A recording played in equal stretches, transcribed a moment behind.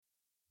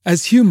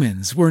As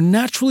humans, we're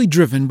naturally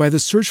driven by the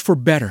search for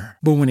better.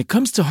 But when it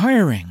comes to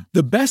hiring,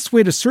 the best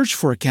way to search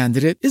for a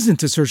candidate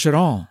isn't to search at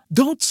all.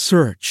 Don't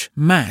search,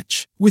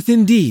 match with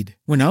Indeed.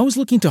 When I was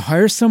looking to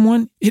hire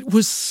someone, it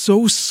was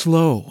so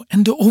slow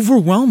and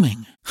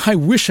overwhelming. I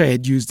wish I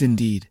had used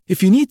Indeed.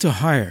 If you need to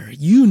hire,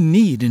 you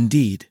need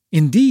Indeed.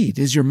 Indeed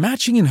is your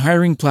matching and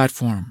hiring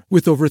platform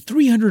with over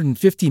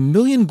 350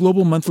 million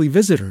global monthly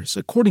visitors,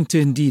 according to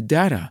Indeed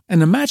data,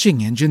 and a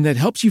matching engine that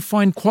helps you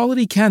find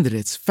quality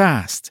candidates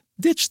fast.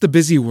 Ditch the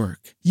busy work.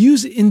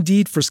 Use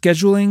Indeed for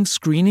scheduling,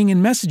 screening,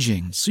 and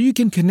messaging so you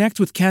can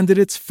connect with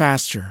candidates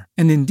faster.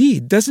 And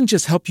Indeed doesn't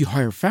just help you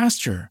hire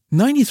faster.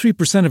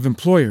 93% of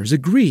employers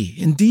agree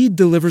Indeed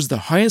delivers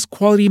the highest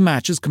quality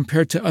matches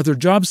compared to other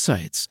job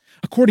sites,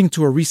 according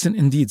to a recent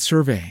Indeed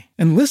survey.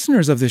 And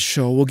listeners of this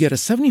show will get a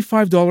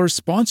 $75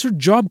 sponsored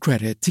job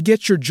credit to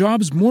get your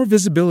jobs more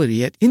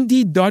visibility at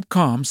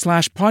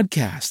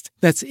Indeed.com/podcast.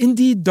 That's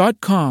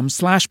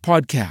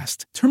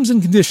Indeed.com/podcast. Terms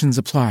and conditions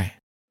apply.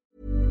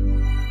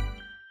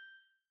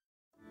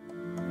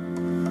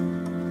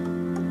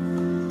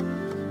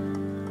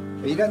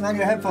 Are you getting on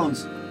your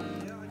headphones?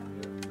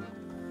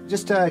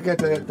 Just get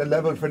the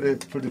level for the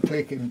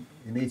click in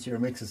each of your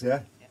mixes,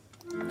 yeah?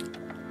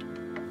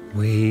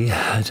 We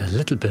had a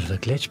little bit of a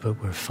glitch,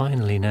 but we're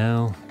finally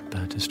now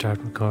about to start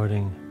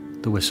recording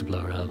the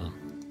Whistleblower album.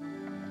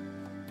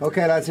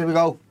 Okay, lads, here we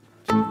go.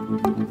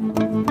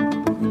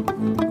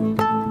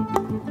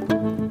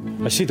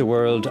 I see the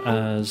world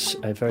as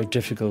a very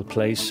difficult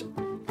place.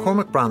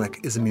 Cormac Brannock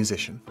is a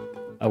musician.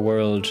 A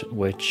world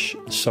which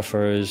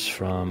suffers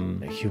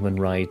from human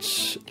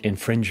rights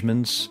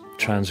infringements,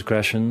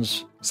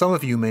 transgressions. Some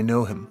of you may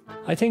know him.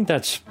 I think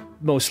that's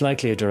most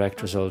likely a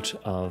direct result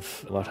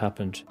of what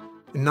happened.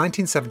 In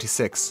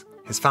 1976,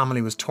 his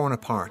family was torn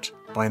apart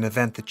by an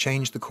event that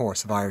changed the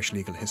course of Irish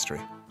legal history.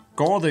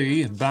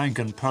 Gardaí, bank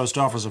and post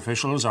office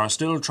officials are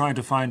still trying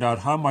to find out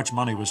how much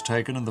money was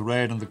taken in the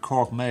raid on the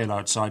Cork Mail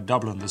outside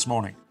Dublin this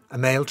morning. A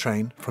mail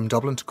train from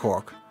Dublin to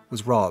Cork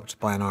was robbed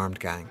by an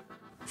armed gang.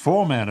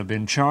 4 men have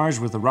been charged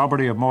with the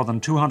robbery of more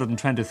than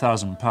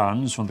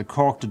 £220,000 from the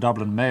Cork to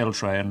Dublin mail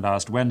train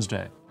last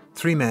Wednesday.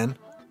 3 men,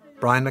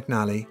 Brian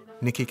McNally,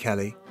 Nicky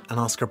Kelly and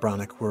Oscar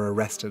Brannock, were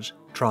arrested,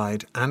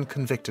 tried and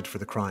convicted for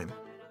the crime.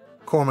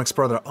 Cormac's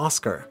brother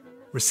Oscar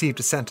received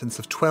a sentence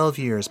of 12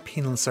 years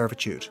penal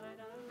servitude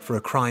for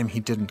a crime he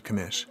didn't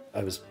commit.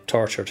 I was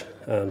tortured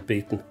and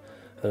beaten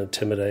and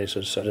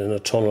intimidated in a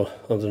tunnel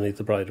underneath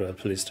the Bridewell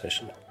police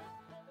station.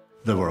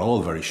 They were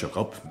all very shook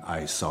up.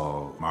 I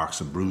saw marks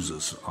and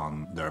bruises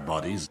on their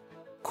bodies.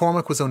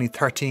 Cormac was only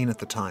 13 at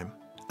the time,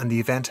 and the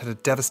event had a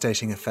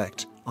devastating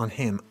effect on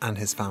him and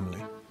his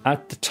family.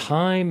 At the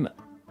time,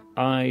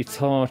 I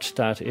thought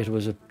that it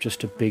was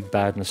just a big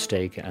bad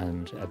mistake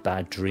and a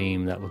bad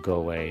dream that would go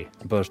away.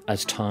 But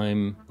as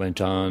time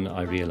went on,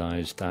 I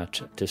realised that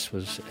this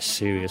was a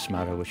serious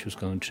matter which was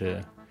going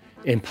to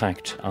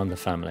impact on the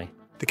family.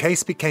 The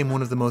case became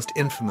one of the most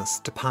infamous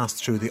to pass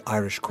through the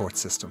Irish court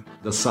system.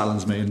 The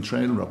Sallins Main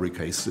train robbery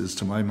case is,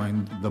 to my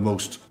mind, the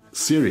most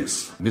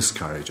serious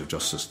miscarriage of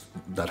justice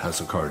that has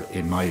occurred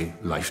in my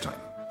lifetime.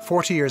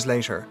 40 years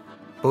later,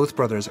 both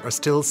brothers are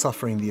still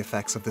suffering the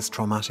effects of this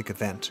traumatic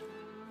event,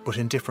 but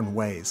in different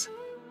ways.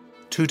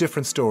 2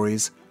 different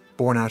stories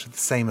born out of the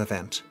same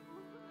event.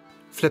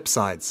 Flip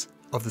sides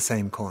of the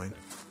same coin.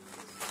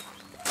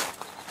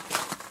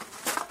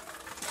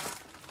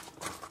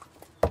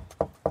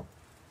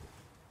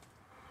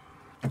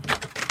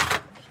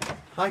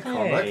 Hi,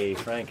 Cormac. Hey,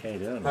 Frank, how you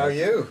doing? How are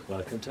you?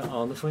 Welcome to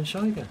On the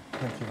Funshaiga.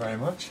 Thank you very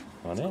much.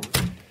 On in.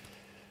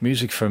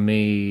 Music for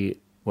me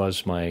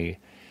was my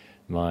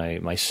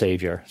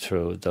saviour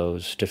through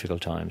those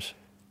difficult times.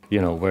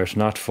 You know, were it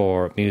not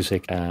for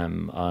music,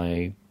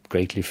 I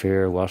greatly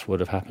fear what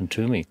would have happened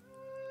to me.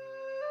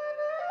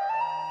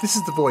 This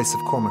is the voice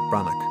of Cormac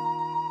Brannock.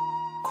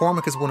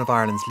 Cormac is one of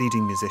Ireland's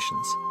leading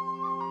musicians.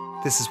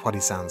 This is what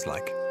he sounds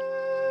like.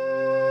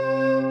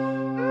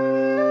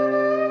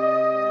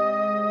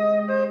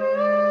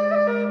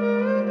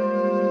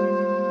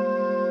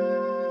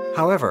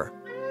 However,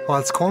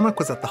 whilst Cormac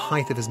was at the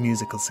height of his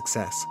musical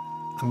success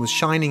and was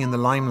shining in the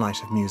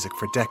limelight of music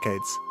for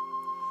decades,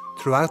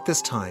 throughout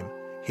this time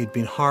he had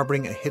been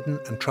harbouring a hidden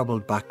and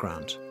troubled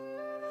background,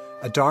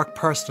 a dark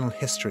personal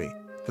history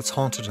that's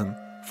haunted him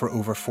for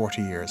over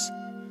 40 years.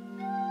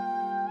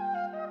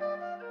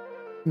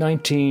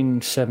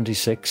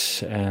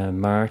 1976,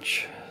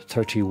 March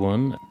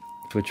 31,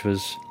 which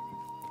was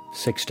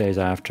 6 days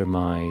after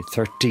my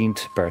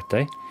 13th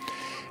birthday.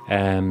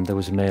 There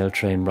was a mail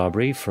train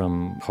robbery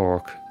from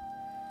Cork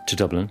to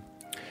Dublin,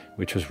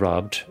 which was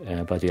robbed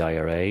by the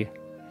IRA,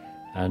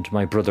 and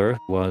my brother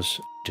was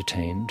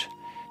detained,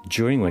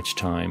 during which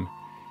time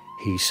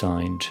he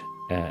signed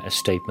a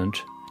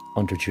statement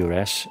under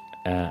duress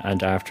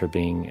and after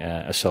being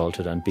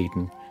assaulted and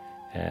beaten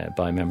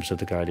by members of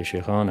the Garda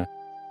Síochána.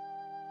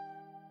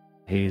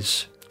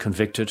 He's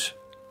convicted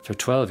for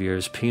 12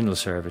 years penal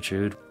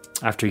servitude.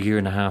 After a year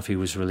and a half, he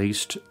was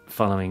released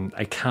following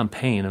a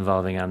campaign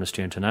involving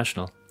Amnesty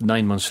International.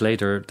 9 months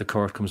later, the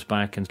court comes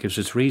back and gives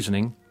its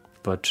reasoning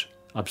but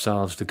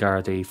absolves the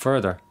Gardaí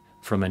further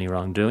from any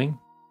wrongdoing.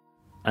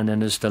 And then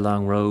there's the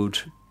long road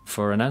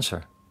for an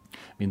answer. I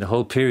mean, the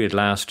whole period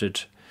lasted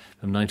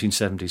from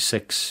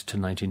 1976 to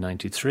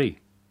 1993.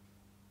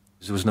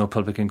 There was no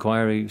public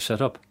inquiry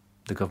set up.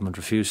 The government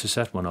refused to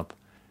set one up,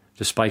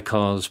 despite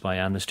calls by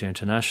Amnesty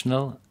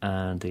International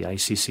and the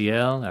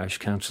ICCL, Irish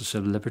Council of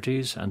Civil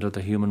Liberties, and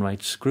other human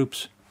rights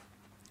groups.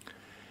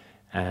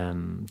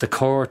 The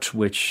court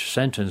which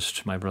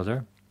sentenced my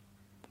brother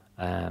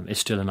is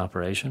still in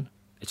operation.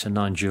 It's a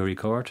non-jury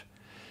court,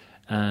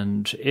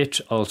 and it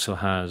also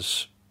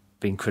has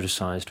been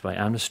criticised by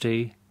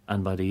Amnesty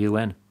and by the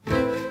UN.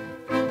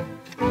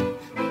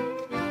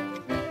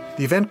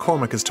 The event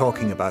Cormac is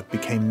talking about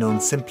became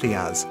known simply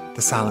as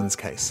the Sallins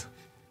case.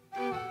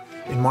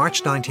 In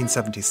March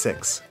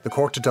 1976, the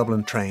Cork to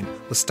Dublin train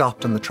was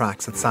stopped on the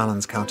tracks at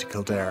Sallins, County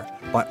Kildare,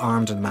 by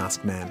armed and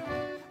masked men.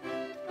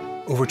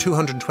 Over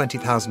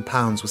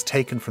 £220,000 was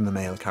taken from the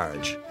mail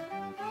carriage.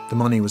 The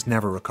money was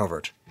never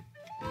recovered.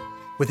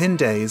 Within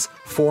days,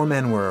 4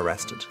 men were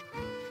arrested,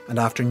 and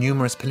after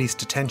numerous police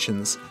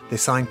detentions, they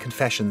signed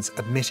confessions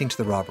admitting to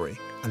the robbery,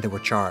 and they were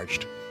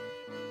charged.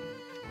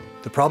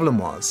 The problem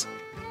was,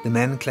 the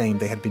men claimed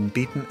they had been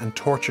beaten and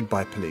tortured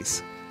by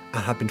police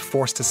and had been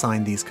forced to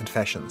sign these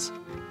confessions,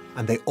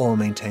 and they all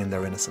maintained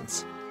their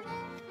innocence.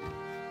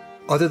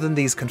 Other than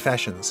these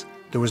confessions,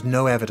 there was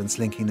no evidence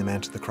linking the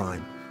men to the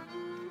crime.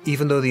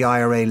 Even though the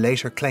IRA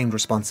later claimed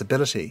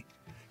responsibility,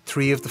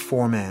 3 of the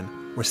 4 men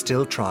were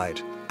still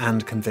tried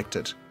and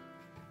convicted.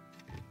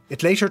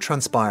 It later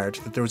transpired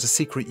that there was a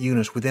secret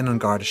unit within An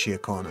Garda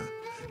Síochána,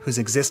 whose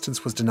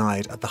existence was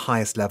denied at the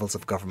highest levels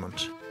of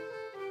government.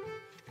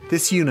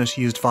 This unit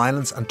used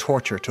violence and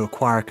torture to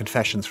acquire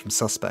confessions from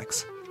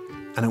suspects,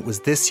 and it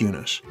was this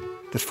unit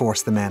that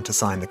forced the men to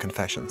sign the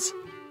confessions.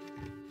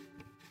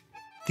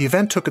 The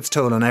event took its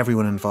toll on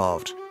everyone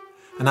involved,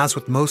 and as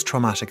with most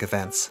traumatic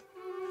events,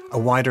 a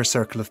wider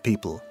circle of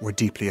people were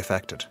deeply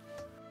affected.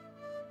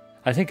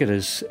 I think it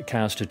has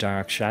cast a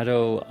dark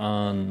shadow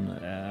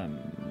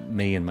on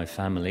me and my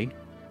family.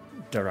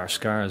 There are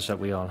scars that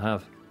we all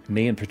have.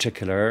 Me in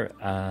particular,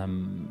 I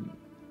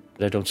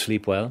don't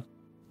sleep well.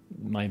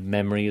 My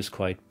memory is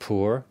quite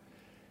poor.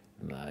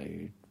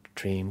 I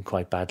dream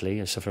quite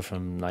badly. I suffer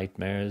from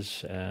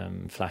nightmares,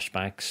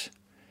 flashbacks.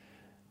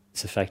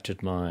 It's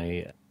affected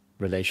my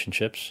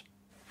relationships.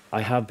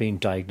 I have been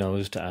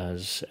diagnosed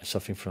as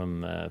suffering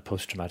from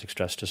post-traumatic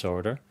stress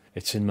disorder.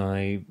 It's in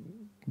my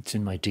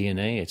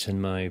DNA. It's in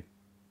my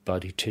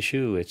body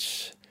tissue.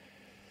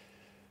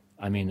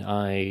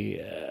 I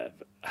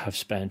have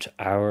spent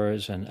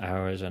hours and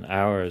hours and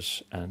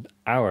hours and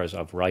hours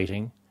of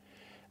writing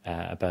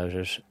about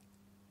it,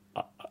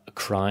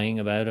 crying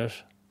about it,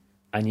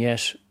 and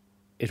yet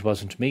it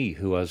wasn't me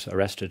who was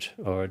arrested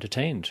or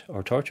detained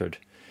or tortured.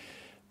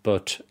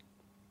 But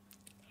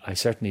I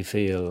certainly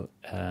feel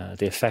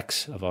the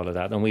effects of all of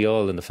that, and we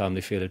all in the family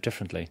feel it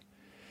differently.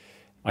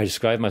 I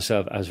describe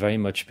myself as very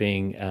much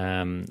being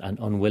an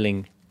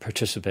unwilling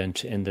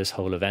participant in this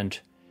whole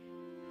event.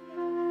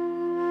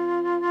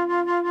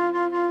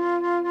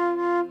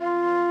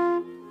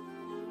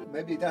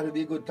 Maybe that would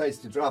be a good place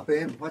to drop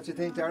in. What do you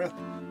think, Dara?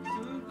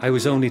 I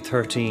was only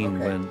 13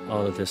 when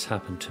all of this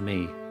happened to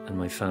me and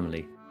my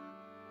family.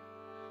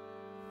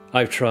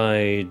 I've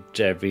tried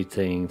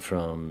everything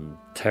from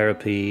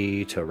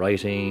therapy to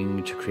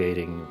writing to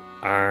creating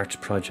art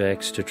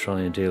projects to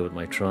try and deal with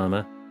my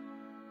trauma.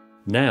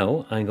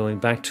 Now I'm going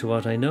back to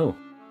what I know.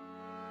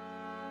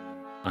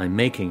 I'm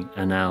making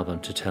an album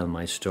to tell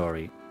my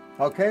story.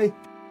 Okay,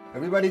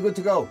 everybody good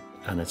to go?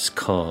 And it's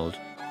called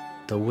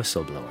The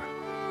Whistleblower.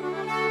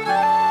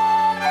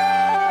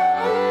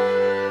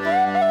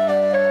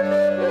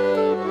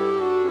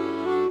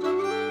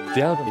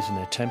 The album is an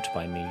attempt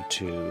by me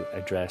to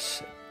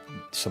address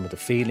some of the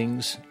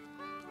feelings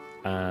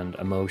and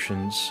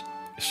emotions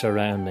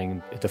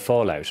surrounding the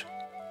fallout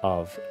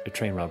of a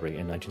train robbery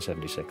in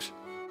 1976.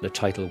 The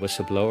title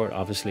Whistleblower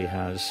obviously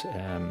has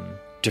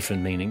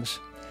different meanings.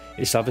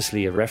 It's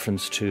obviously a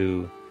reference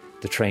to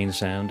the train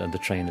sound and the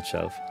train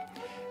itself.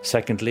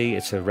 Secondly,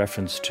 it's a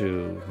reference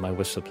to my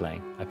whistle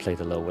playing. I play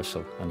the low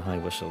whistle and high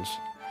whistles.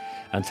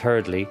 And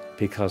thirdly,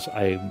 because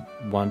I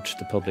want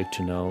the public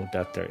to know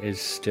that there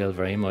is still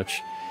very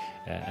much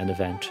an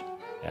event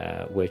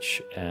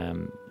which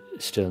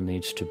still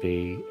needs to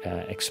be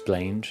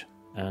explained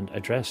and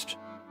addressed.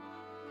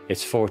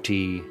 It's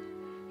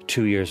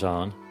 42 years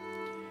on,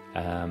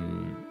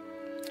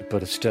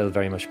 but it's still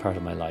very much part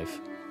of my life.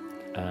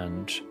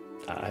 And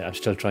I'm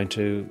still trying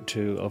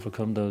to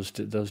overcome those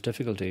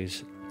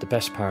difficulties. The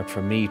best part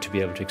for me to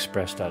be able to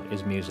express that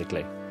is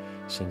musically,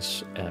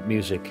 since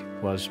music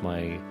was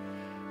my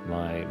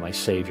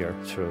saviour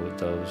through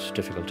those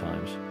difficult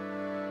times.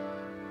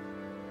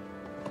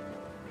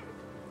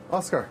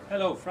 Oscar.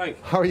 Hello,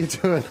 Frank. How are you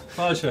doing?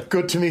 Pleasure.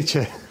 Good to meet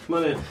you. Come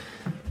on in.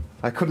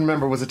 I couldn't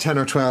remember, was it 10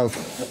 or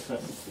 12?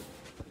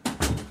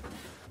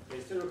 Are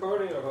you still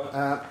recording or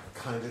what?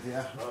 Kind of,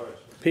 yeah. All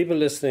right. People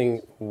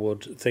listening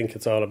would think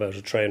it's all about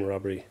a train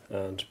robbery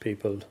and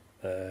people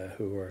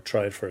who were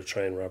tried for a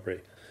train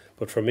robbery.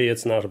 But for me,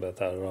 it's not about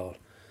that at all.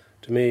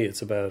 To me,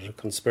 it's about a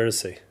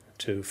conspiracy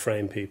to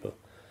frame people,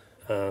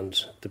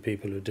 and the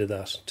people who did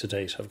that to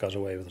date have got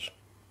away with it.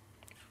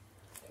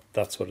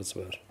 That's what it's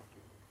about.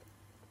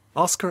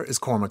 Oscar is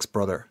Cormac's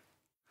brother.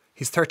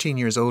 He's 13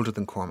 years older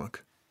than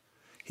Cormac.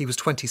 He was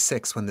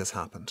 26 when this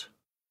happened.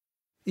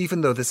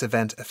 Even though this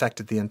event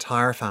affected the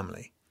entire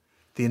family,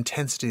 the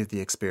intensity of the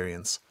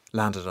experience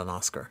landed on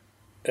Oscar.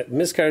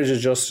 Miscarriage of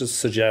justice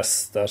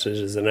suggests that it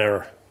is an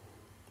error.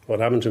 What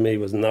happened to me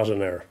was not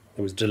an error.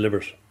 It was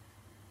deliberate.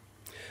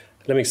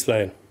 Let me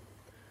explain.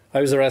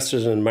 I was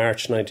arrested in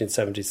March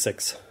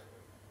 1976.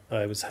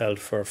 I was held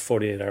for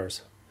 48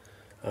 hours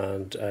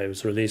and I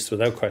was released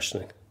without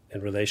questioning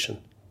in relation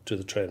to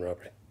the train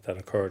robbery that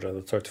occurred on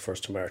the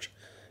 31st of March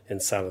in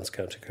Sallins,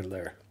 County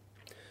Kildare.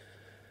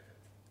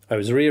 I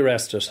was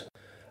rearrested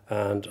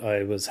and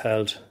I was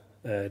held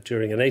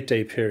during an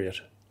 8-day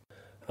period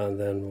and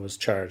then was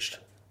charged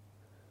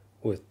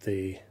with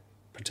the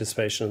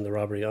participation in the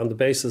robbery on the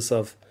basis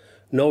of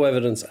no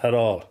evidence at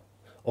all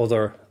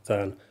other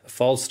than a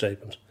false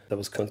statement that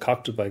was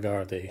concocted by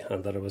Gardaí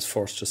and that I was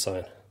forced to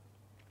sign.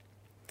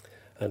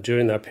 And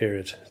during that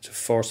period, to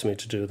force me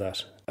to do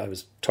that, I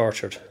was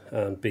tortured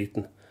and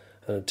beaten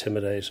and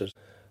intimidated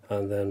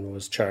and then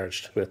was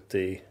charged with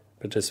the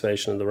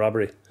participation in the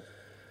robbery.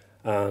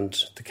 And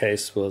the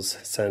case was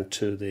sent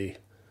to the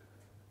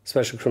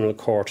Special Criminal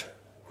Court,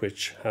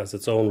 which has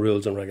its own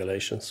rules and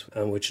regulations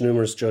and which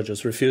numerous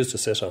judges refused to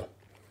sit on.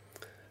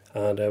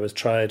 And I was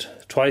tried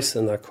twice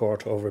in that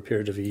court over a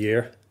period of a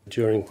year,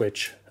 during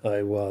which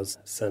I was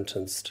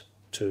sentenced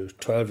to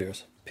 12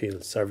 years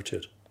penal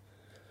servitude.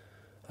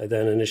 I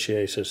then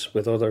initiated,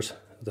 with others,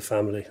 the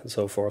family and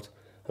so forth,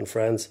 and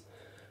friends,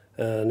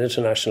 an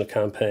international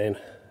campaign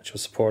which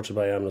was supported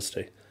by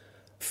Amnesty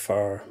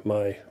for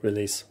my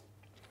release.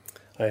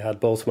 I had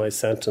both my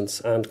sentence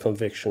and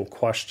conviction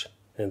quashed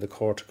in the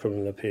Court of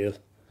Criminal Appeal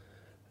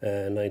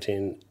in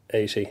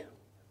 1980.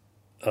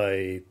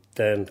 I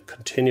then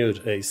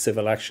continued a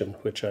civil action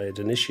which I had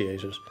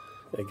initiated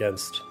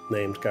against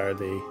named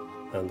Gardaí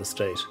and the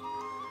state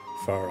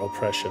for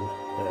oppression,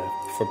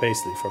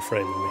 for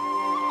framing me.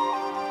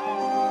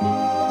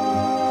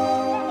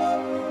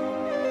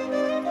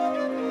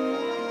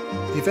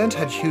 The event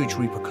had huge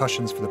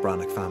repercussions for the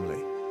Brannock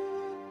family.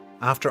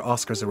 After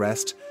Oscar's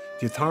arrest,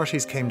 the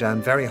authorities came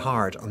down very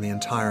hard on the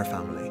entire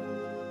family.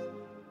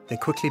 They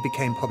quickly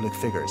became public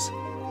figures.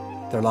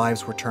 Their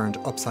lives were turned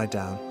upside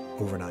down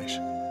overnight.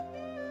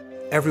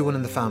 Everyone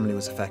in the family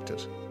was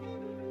affected.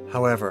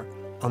 However,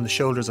 on the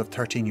shoulders of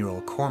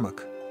 13-year-old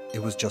Cormac,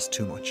 it was just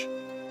too much.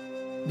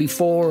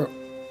 Before,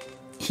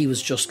 he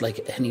was just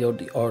like any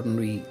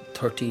ordinary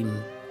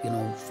 13,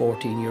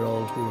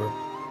 14-year-old. We were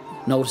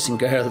noticing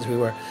girls, we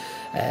were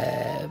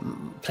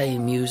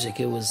playing music.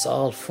 It was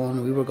all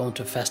fun. We were going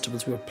to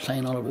festivals, we were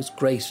playing all of it. It was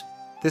great.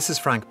 This is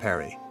Frank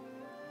Perry.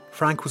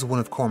 Frank was one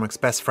of Cormac's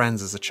best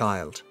friends as a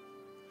child.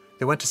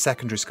 They went to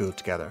secondary school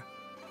together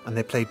and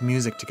they played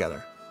music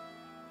together.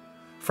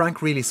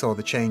 Frank really saw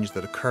the change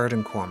that occurred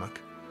in Cormac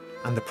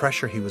and the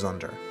pressure he was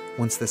under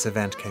once this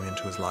event came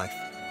into his life.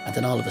 And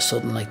then all of a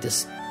sudden, like,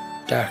 this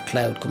dark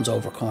cloud comes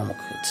over Cormac.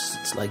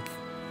 It's like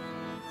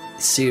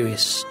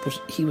serious. But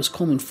he was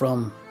coming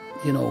from,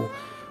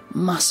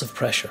 massive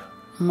pressure,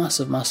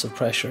 massive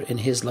pressure in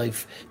his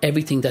life.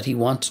 Everything that he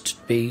wanted to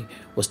be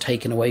was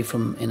taken away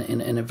from him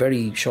in a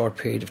very short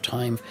period of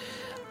time.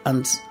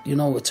 And,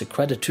 it's a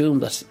credit to him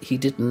that he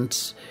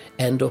didn't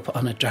end up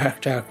on a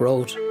dark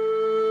road.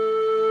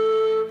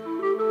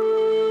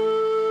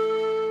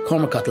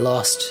 Cormac got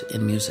lost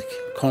in music.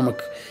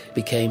 Cormac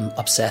became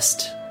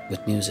obsessed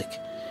with music.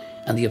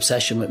 And the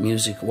obsession with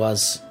music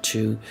was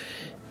to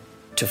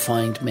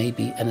find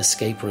maybe an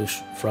escape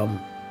route from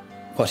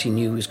what he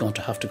knew he was going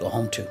to have to go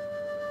home to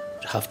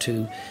have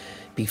to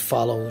be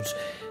followed,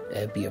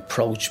 be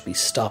approached, be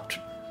stopped.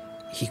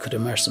 He could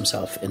immerse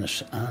himself in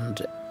it.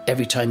 And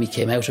every time he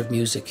came out of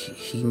music,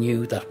 he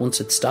knew that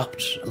once it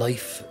stopped,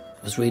 life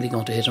was really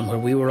going to hit him. Where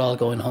we were all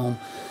going home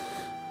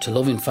to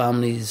loving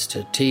families,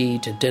 to tea,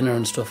 to dinner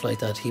and stuff like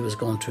that, he was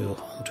going to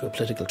a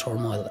political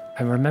turmoil.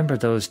 I remember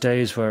those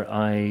days where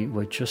I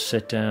would just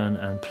sit down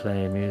and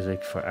play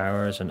music for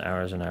hours and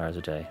hours and hours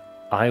a day.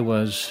 I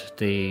was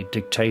the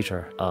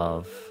dictator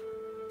of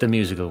the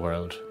musical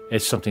world.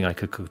 It's something I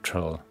could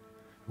control,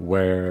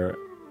 where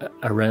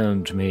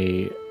around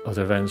me,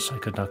 other events I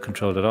could not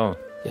control at all.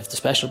 If the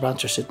special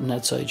branch are sitting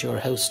outside your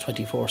house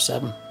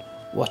 24/7,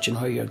 watching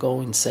where you're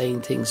going,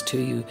 saying things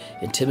to you,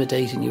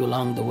 intimidating you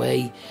along the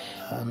way,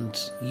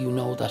 and you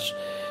know that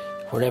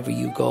wherever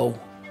you go,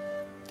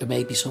 there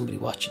may be somebody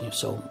watching you.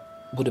 So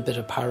would a bit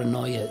of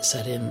paranoia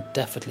set in?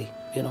 Definitely,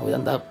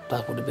 and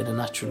that would have been a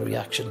natural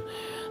reaction.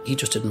 He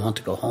just didn't want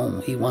to go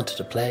home. He wanted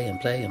to play and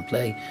play and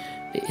play.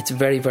 It's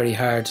very, very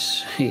hard.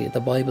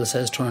 The Bible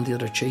says turn the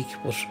other cheek,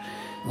 but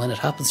when it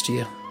happens to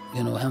you,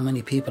 how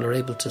many people are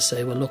able to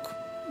say, well, look,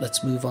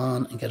 let's move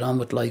on and get on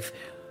with life.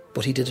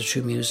 But he did it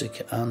through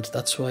music, and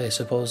that's why I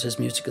suppose his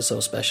music is so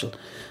special,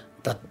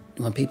 that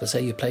when people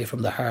say you play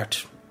from the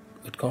heart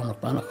with Cormac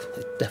Brannock,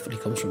 it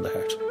definitely comes from the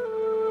heart.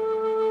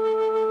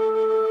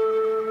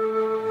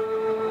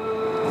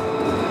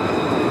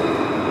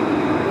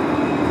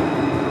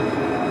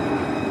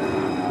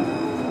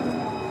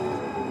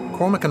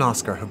 Cormac and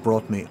Oscar have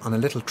brought me on a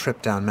little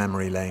trip down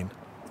memory lane.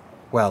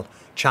 Well,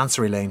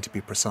 Chancery Lane to be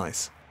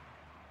precise.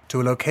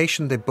 To a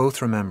location they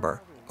both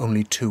remember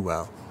only too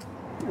well.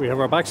 We have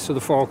our backs to the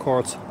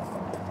forecourts.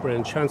 We're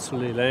in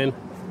Chancery Lane,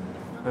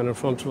 and in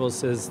front of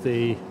us is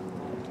the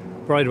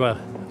Bridewell,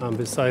 and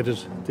beside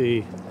it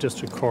the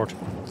District Court.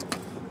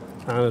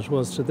 And it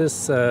was to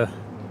this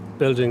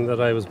building that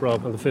I was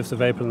brought on the 5th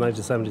of April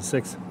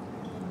 1976,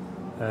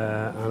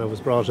 and I was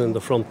brought in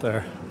the front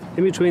there.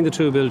 In between the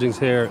two buildings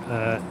here,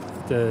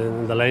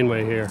 the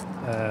laneway here,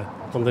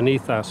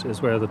 underneath that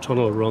is where the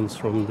tunnel runs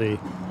from the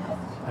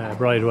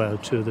Bridewell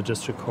to the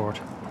District Court,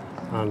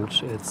 and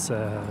it's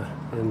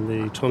in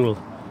the tunnel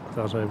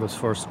that I was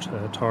first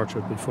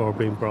tortured before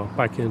being brought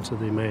back into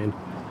the main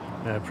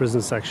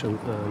prison section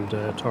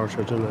and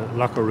tortured in a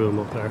locker room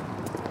up there.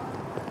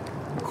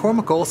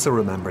 Cormac also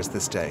remembers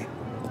this day.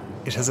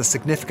 It has a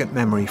significant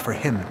memory for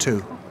him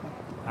too.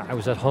 I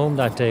was at home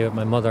that day with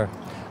my mother,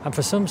 and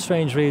for some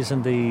strange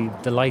reason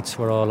the lights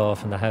were all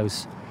off in the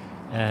house.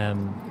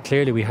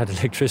 Clearly we had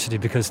electricity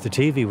because the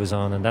TV was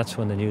on, and that's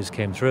when the news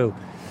came through.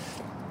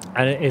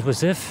 And it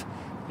was if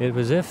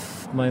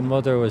my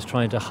mother was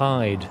trying to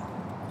hide,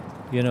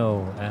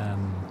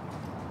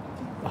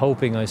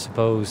 hoping, I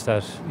suppose,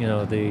 that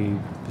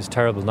this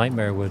terrible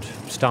nightmare would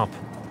stop.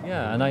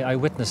 Yeah, and I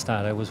witnessed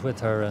that. I was with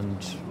her, and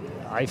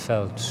I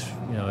felt,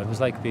 it was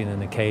like being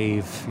in a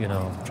cave,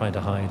 trying to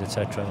hide,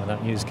 etc. When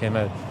that news came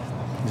out,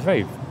 it was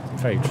very,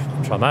 very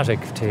traumatic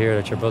to hear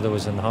that your brother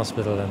was in the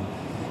hospital, and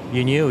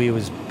you knew he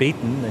was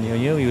beaten, and you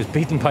knew he was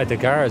beaten by the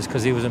guards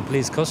because he was in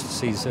police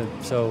custody.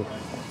 So,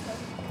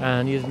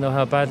 and you didn't know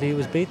how badly he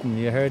was beaten.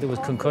 You heard it was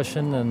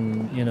concussion,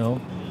 and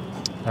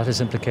that has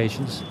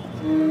implications.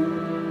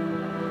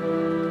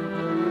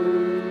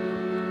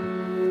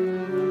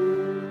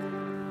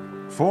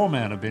 Four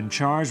men have been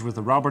charged with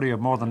the robbery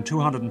of more than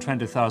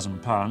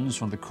 £220,000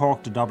 from the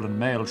Cork to Dublin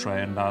mail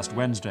train last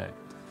Wednesday.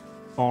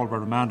 All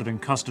were remanded in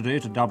custody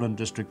to Dublin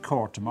District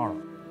Court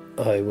tomorrow.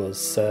 I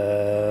was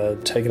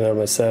taken out of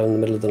my cell in the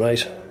middle of the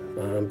night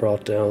and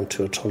brought down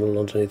to a tunnel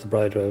underneath the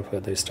Bridewell where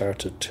they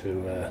started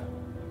to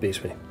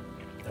beat me.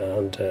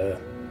 And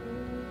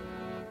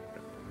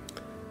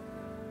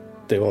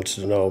they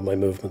wanted to know my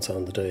movements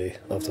on the day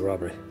of the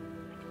robbery.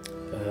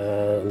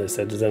 And they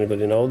said, does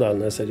anybody know that?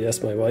 And I said,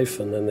 yes, my wife.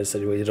 And then they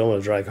said, well, you don't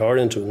want to drag her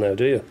into it now,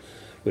 do you?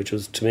 Which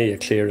was, to me, a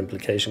clear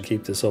implication,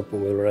 keep this up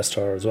and we'll arrest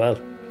her as well.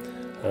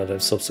 And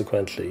I've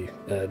subsequently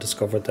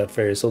discovered that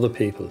various other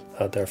people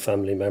had their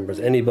family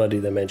members, anybody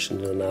they mentioned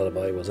in an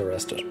alibi was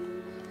arrested.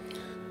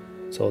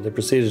 So they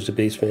proceeded to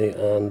beat me,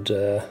 and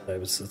I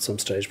was at some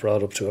stage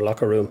brought up to a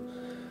locker room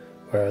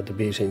where the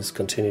beatings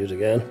continued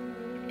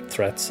again,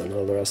 threats and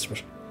all the rest of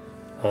it.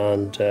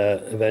 And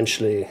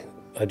eventually,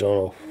 I don't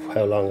know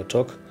how long it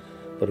took,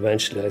 but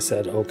eventually I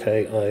said,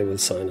 OK, I will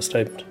sign a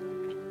statement.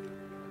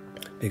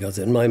 Because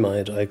in my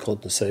mind, I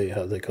couldn't see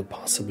how they could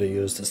possibly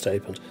use the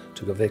statement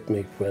to convict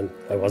me when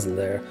I wasn't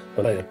there,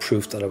 when I had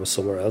proof that I was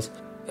somewhere else.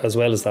 As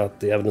well as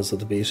that, the evidence of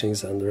the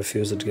beatings and the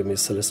refusal to give me a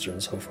solicitor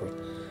and so forth.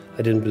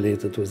 I didn't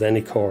believe that there was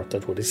any court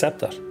that would accept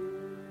that.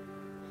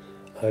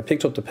 I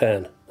picked up the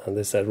pen and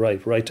they said,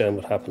 right, write down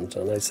what happened.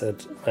 And I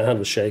said, my hand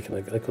was shaking,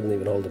 I couldn't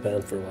even hold the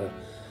pen for a while.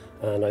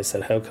 And I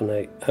said, how can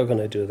I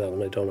do that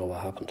when I don't know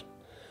what happened?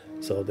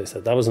 So they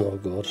said that was no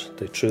good.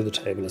 They threw the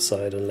table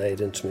aside and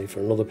laid into me for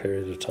another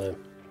period of time.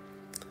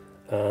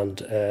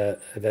 And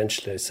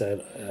eventually I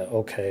said,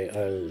 OK,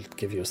 I'll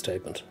give you a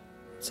statement.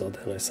 So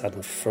then I sat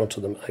in front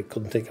of them. I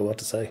couldn't think of what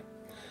to say.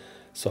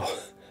 So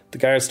the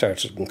guards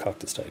started to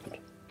concoct the statement.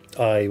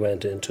 I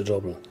went into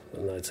Dublin,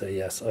 and I'd say,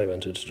 yes, I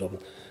went into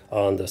Dublin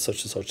on the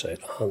such and such date,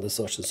 on the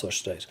such and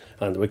such date.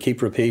 And they would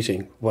keep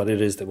repeating what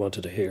it is they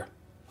wanted to hear.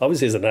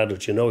 Obviously, as an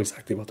adult, you know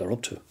exactly what they're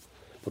up to.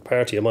 But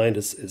part of your mind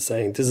is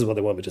saying, this is what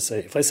they want me to say.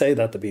 If I say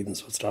that, the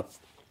beatings would stop.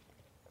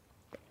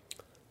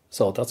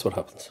 So that's what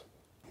happens.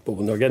 But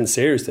when they're getting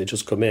serious, they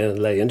just come in and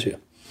lay into you.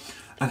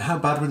 And how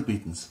bad were the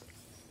beatings?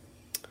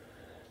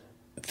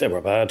 They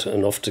were bad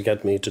enough to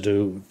get me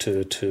to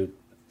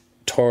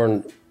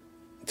turn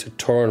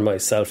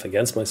myself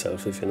against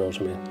myself, if you know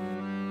what I mean.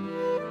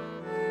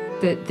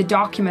 The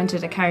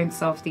documented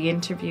accounts of the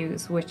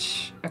interviews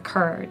which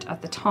occurred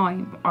at the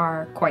time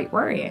are quite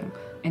worrying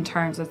in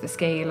terms of the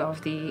scale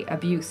of the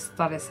abuse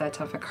that is said to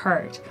have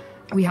occurred.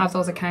 We have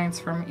those accounts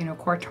from,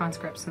 court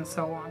transcripts and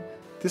so on.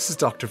 This is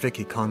Dr.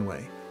 Vicky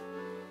Conway.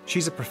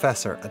 She's a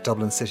professor at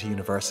Dublin City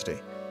University.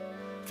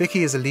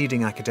 Vicky is a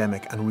leading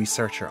academic and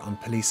researcher on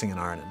policing in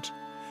Ireland,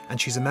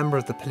 and she's a member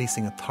of the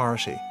Policing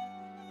Authority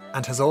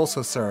and has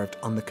also served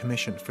on the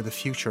Commission for the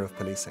Future of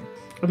Policing.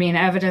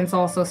 Evidence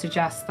also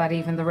suggests that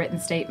even the written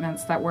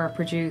statements that were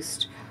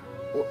produced,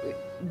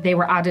 they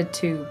were added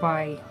to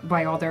by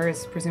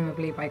others,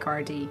 presumably by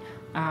Gardaí.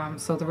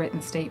 So the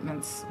written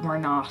statements were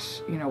not,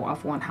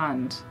 of one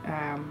hand.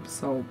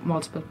 So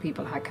multiple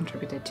people had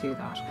contributed to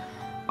that.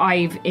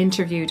 I've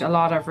interviewed a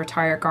lot of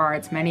retired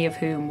guards, many of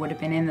whom would have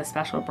been in the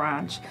special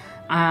branch,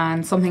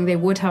 and something they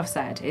would have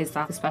said is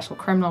that the Special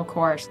Criminal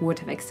Court would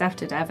have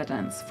accepted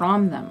evidence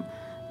from them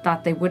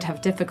that they would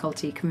have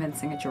difficulty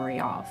convincing a jury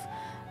of.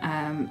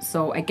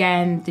 So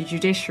again, the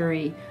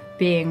judiciary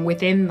being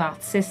within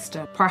that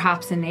system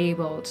perhaps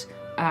enabled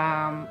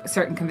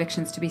certain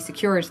convictions to be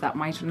secured that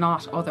might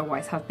not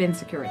otherwise have been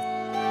secured.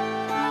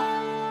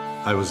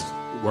 I was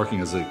working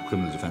as a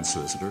criminal defence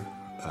solicitor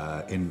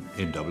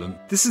in Dublin.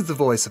 This is the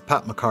voice of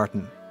Pat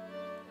McCartan.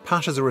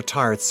 Pat is a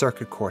retired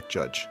circuit court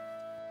judge.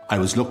 I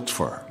was looked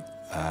for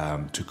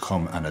to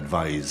come and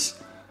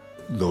advise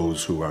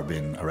those who are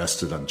being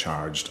arrested and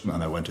charged,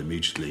 and I went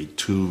immediately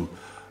to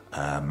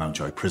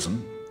Mountjoy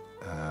Prison,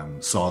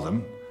 saw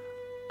them,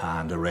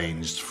 and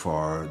arranged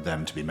for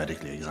them to be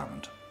medically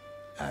examined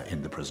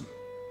in the prison,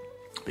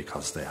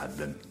 because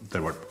they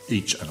were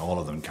each and all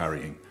of them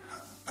carrying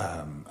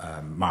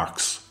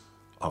marks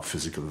of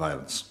physical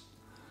violence.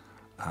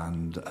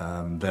 And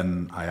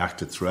then I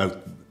acted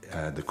throughout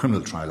the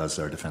criminal trial as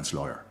their defence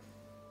lawyer.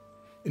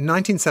 In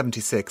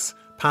 1976,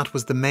 Pat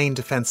was the main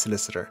defence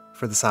solicitor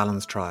for the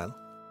Sallins trial.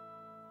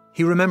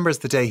 He remembers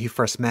the day he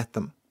first met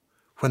them,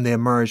 when they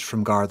emerged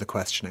from Garda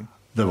questioning.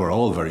 They were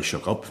all very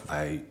shook up.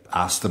 I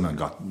asked them and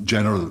got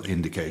general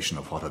indication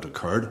of what had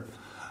occurred.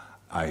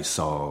 I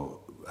saw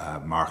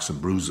marks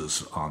and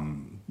bruises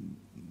on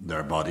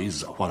their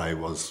bodies. What I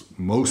was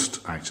most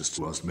anxious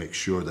to was make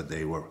sure that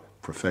they were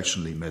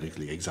professionally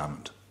medically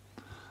examined.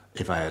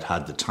 If I had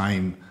had the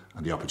time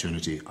and the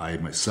opportunity, I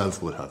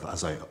myself would have,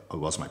 as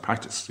was my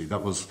practice. See,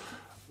 that was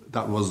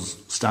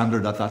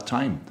standard at that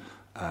time.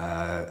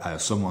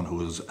 As someone who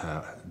was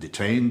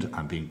detained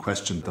and being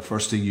questioned, the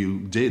first thing you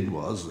did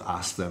was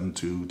ask them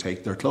to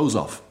take their clothes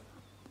off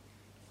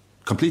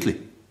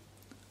completely.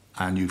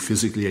 And you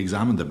physically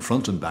examined them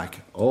front and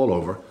back, all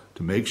over,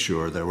 to make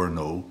sure there were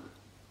no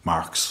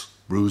marks,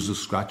 bruises,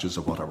 scratches,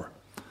 or whatever.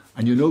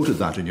 And you noted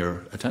that in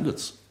your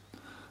attendance.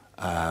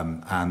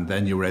 And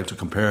then you were able to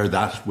compare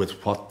that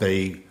with what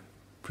they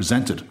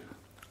presented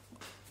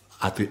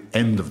at the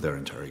end of their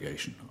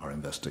interrogation or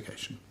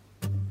investigation.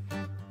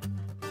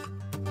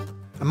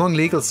 Among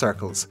legal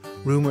circles,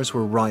 rumours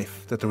were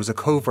rife that there was a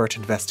covert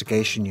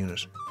investigation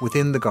unit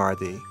within the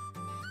Gardaí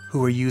who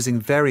were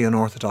using very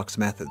unorthodox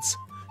methods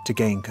to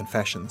gain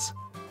confessions.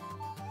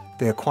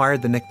 They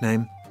acquired the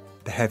nickname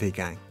the Heavy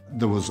Gang.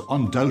 There was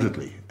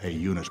undoubtedly a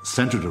unit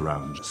centred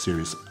around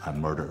serious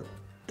and murder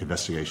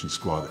investigation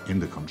squad in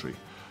the country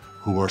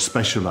who were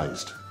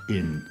specialised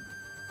in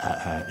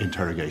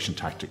interrogation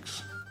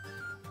tactics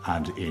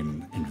and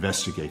in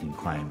investigating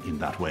crime in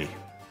that way.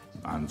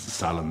 And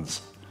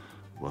Sallins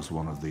was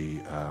one of the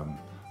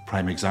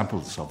prime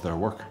examples of their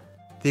work.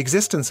 The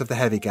existence of the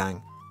Heavy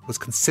Gang was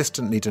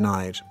consistently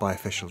denied by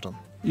officialdom.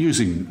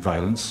 Using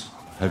violence,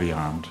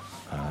 heavy-armed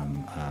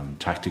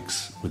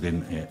tactics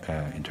within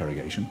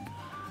interrogation,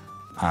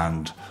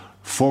 and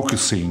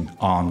focusing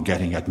on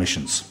getting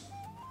admissions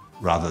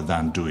rather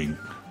than doing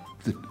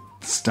the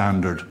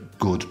standard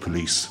good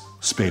police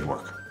spade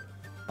work.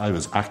 I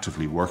was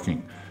actively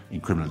working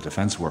in criminal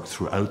defence work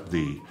throughout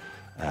the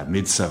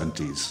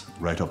mid-70s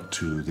right up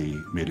to the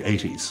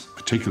mid-80s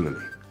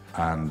particularly,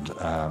 and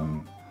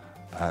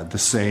the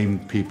same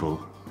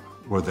people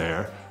were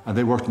there, and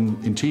they worked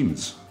in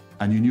teams,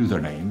 and you knew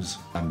their names,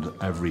 and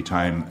every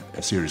time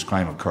a serious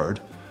crime occurred,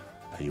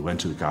 you went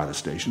to the Garda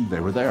station, they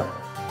were there.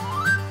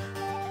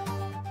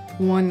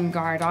 One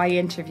guard I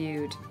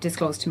interviewed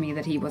disclosed to me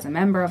that he was a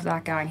member of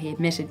that gang. He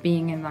admitted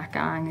being in that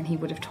gang, and he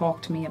would have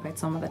talked to me about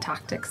some of the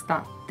tactics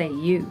that they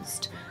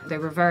used. They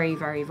were very,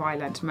 very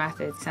violent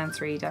methods: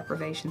 sensory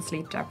deprivation,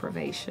 sleep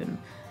deprivation.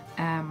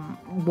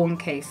 One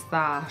case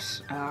that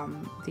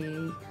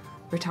the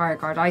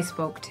retired guard I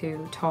spoke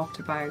to talked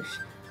about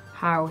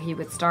how he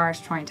would start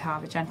trying to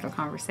have a gentle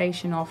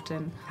conversation,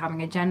 often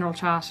having a general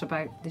chat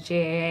about the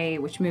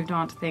GAA, which moved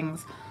on to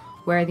things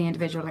where the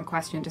individual in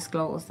question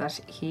disclosed that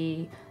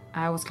he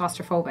was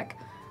claustrophobic,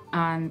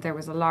 and there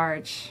was a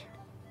large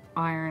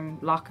iron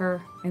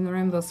locker in the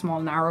room, those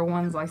small narrow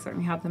ones. I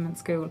certainly had them in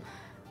school,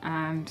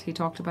 and he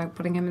talked about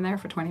putting him in there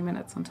for 20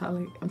 minutes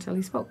until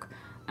he spoke.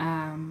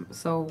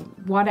 So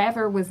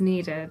whatever was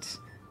needed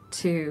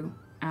to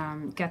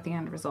get the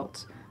end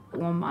result.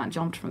 One man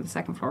jumped from the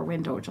second floor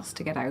window just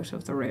to get out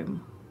of the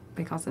room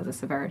because of the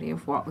severity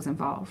of what was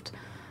involved.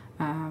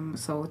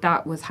 So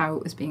that was how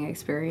it was being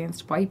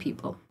experienced by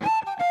people.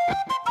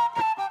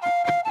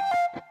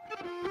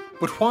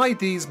 But why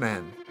these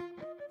men?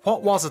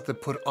 What was it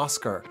that put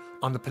Oscar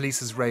on the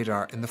police's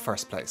radar in the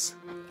first place?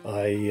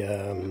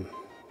 I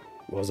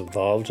was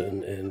involved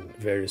in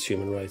various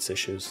human rights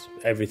issues.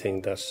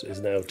 Everything that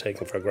is now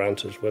taken for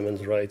granted: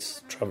 women's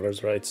rights,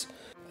 travellers' rights,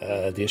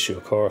 the issue,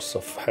 of course,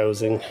 of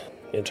housing,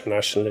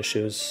 international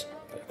issues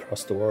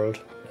across the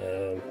world,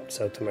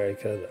 South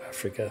America,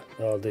 Africa,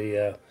 all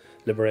the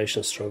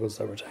liberation struggles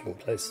that were taking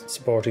place,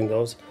 supporting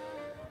those.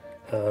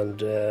 And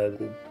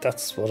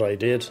that's what I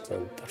did,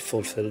 and that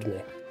fulfilled me.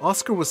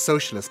 Oscar was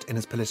socialist in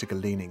his political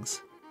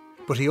leanings,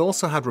 but he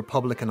also had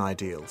Republican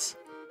ideals.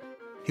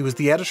 He was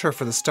the editor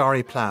for the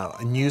Starry Plough,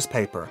 a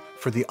newspaper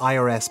for the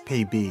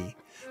IRSPB,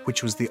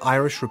 which was the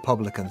Irish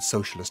Republican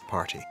Socialist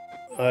Party.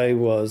 I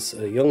was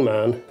a young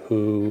man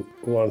who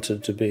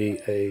wanted to be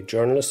a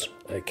journalist,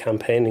 a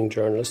campaigning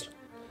journalist,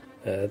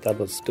 That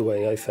was the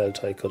way I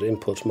felt I could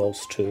input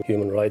most to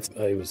human rights.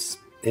 I was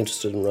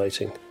interested in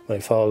writing. My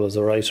father was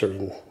a writer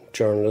and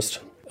journalist.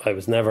 I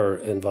was never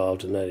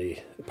involved in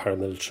any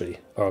paramilitary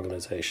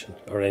organisation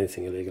or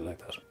anything illegal like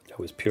that.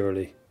 I was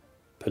purely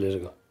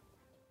political.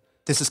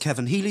 This is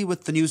Kevin Healy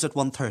with the news at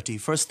 1:30.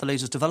 First, the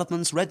latest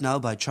developments, read now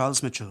by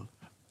Charles Mitchell.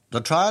 The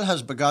trial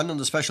has begun in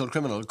the Special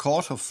Criminal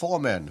Court of 4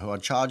 men who are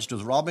charged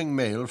with robbing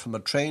mail from a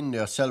train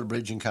near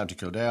Selbridge in County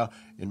Kildare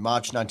in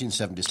March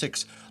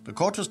 1976. The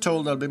court was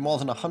told there'll be more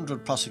than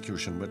 100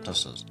 prosecution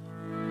witnesses.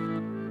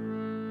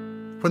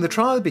 When the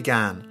trial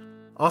began,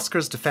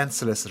 Oscar's defence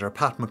solicitor,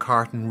 Pat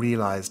McCartan,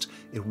 realised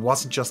it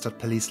wasn't just at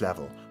police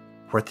level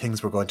where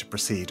things were going to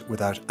proceed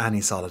without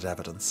any solid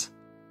evidence.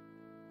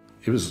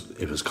 It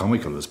was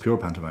comical, it was pure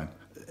pantomime.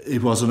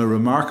 It was a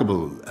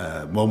remarkable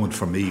moment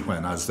for me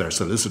when, as their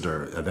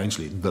solicitor,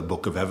 eventually the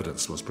book of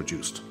evidence was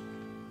produced.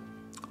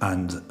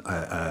 And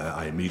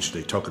I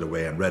immediately took it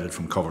away and read it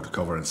from cover to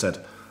cover and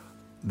said,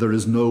 there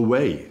is no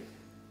way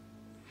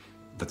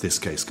that this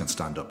case can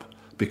stand up,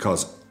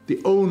 because the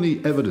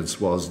only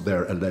evidence was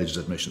their alleged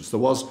admissions. There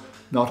was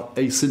not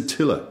a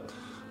scintilla,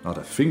 not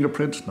a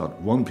fingerprint, not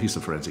one piece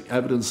of forensic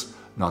evidence,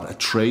 not a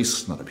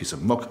trace, not a piece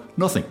of muck,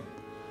 nothing.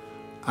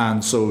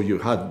 And so you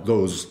had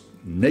those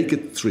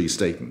naked 3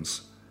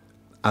 statements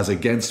as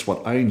against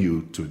what I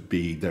knew to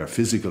be their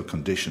physical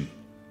condition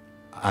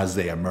as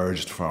they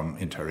emerged from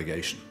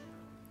interrogation.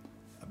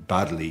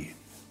 Badly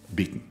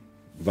beaten,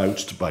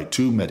 vouched by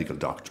 2 medical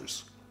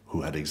doctors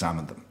who had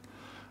examined them.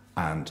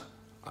 And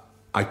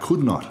I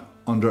could not,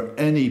 under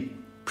any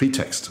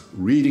pretext,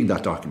 reading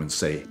that document,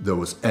 say there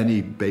was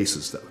any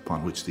basis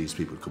upon which these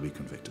people could be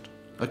convicted.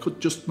 I could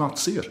just not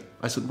see it.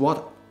 I said,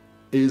 what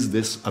is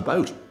this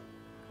about?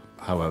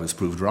 How I was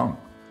proved wrong.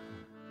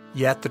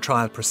 Yet the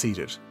trial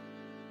proceeded.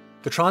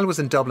 The trial was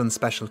in Dublin's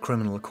Special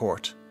Criminal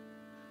Court,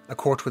 a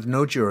court with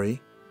no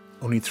jury,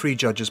 only 3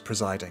 judges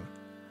presiding,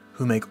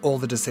 who make all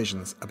the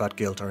decisions about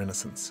guilt or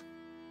innocence.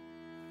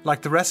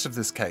 Like the rest of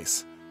this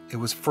case, it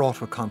was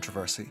fraught with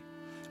controversy,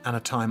 and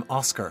a time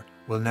Oscar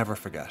will never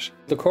forget.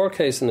 The court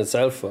case in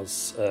itself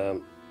was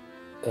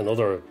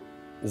another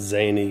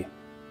zany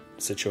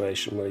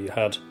situation where you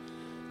had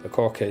a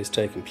court case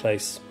taking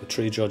place with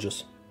 3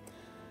 judges,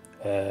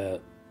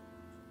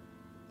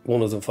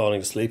 one of them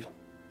falling asleep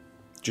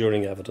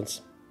during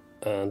evidence,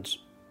 and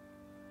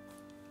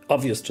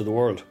obvious to the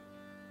world,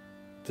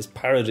 this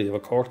parody of a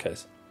court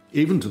case.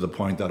 Even to the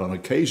point that on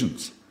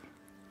occasions,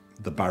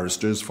 the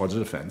barristers for the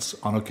defence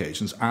on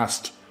occasions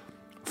asked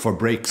for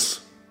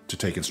breaks to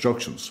take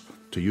instructions,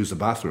 to use the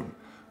bathroom,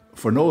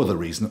 for no other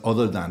reason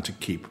other than to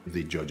keep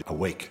the judge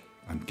awake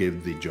and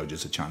give the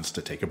judges a chance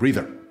to take a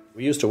breather.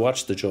 We used to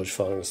watch the judge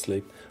falling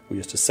asleep. We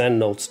used to send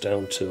notes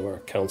down to our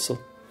counsel.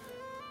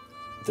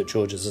 The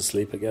judge is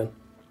asleep again.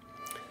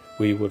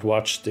 We would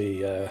watch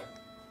the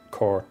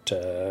court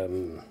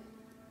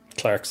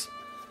clerks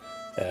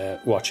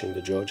watching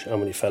the judge, and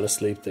when he fell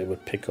asleep they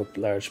would pick up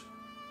large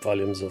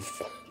volumes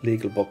of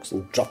legal books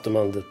and drop them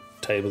on the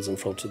tables in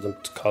front of them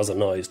to cause a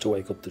noise to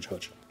wake up the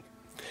judge.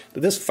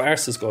 But this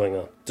farce is going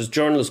on. There's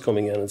journalists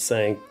coming in and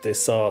saying they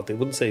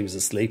wouldn't say he was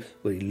asleep,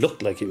 but he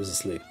looked like he was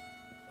asleep.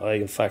 I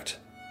in fact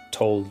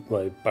told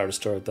my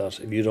barrister that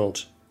if you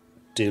don't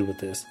deal with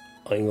this,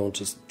 I'm going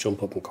to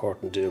jump up in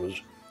court and deal with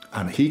it.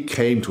 And he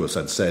came to us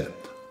and said,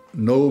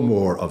 no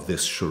more of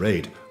this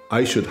charade.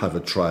 I should have a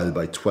trial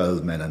by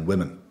 12 men and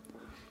women.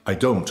 I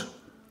don't.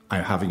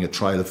 I'm having a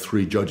trial of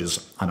 3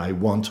 judges, and I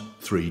want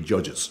 3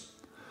 judges.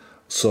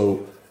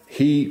 So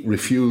he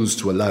refused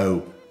to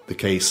allow the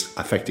case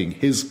affecting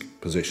his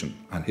position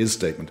and his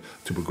statement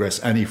to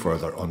progress any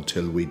further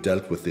until we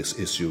dealt with this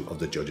issue of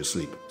the judge's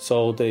sleep.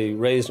 So they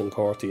raised in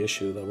court the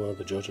issue that one of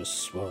the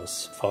judges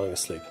was falling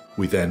asleep.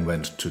 We then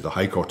went to the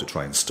High Court to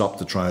try and stop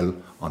the trial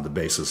on the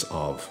basis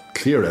of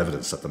clear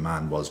evidence that the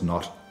man was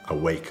not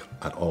awake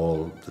at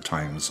all the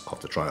times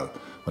of the trial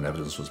when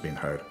evidence was being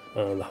heard.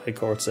 And the High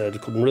Court said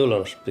it couldn't rule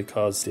on it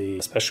because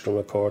the Special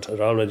Criminal Court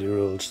had already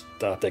ruled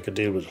that they could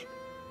deal with it.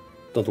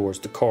 In other words,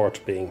 the court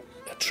being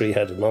a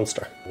 3-headed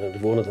monster, and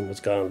if one of them was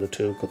gone, the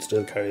 2 could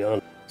still carry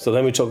on. So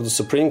then we took the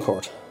Supreme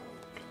Court,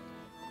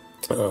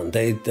 and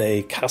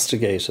they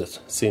castigated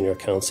senior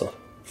counsel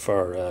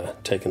for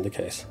taking the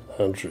case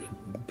and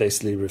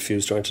basically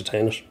refused to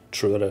entertain it,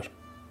 threw it out.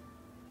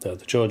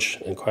 The judge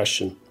in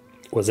question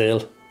was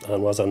ill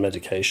and was on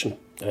medication,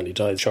 and he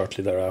died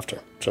shortly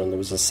thereafter, and there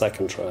was a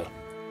second trial.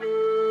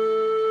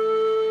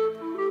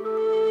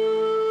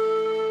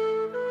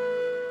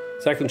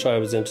 Second trial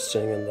was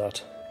interesting in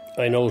that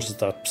I noticed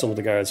that some of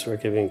the guards were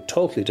giving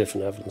totally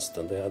different evidence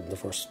than they had in the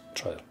first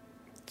trial.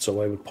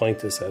 So I would point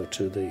this out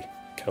to the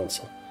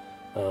counsel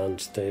and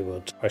they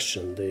would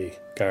question the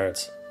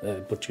guards.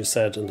 But you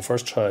said in the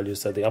first trial, you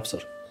said the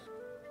opposite.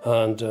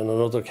 And on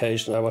another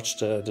occasion, I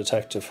watched a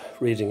detective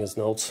reading his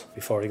notes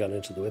before he got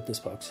into the witness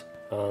box.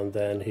 And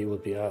then he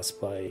would be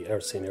asked by our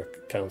senior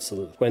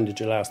counsel, when did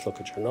you last look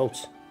at your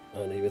notes?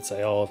 And he would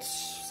say,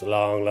 it's a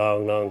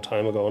long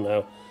time ago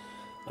now.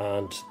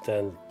 And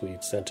then we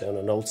sent down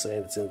a note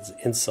saying it's in his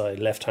inside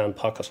left-hand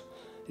pocket.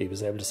 he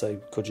was able to say,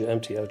 could you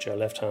empty out your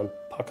left-hand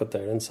pocket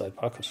there, inside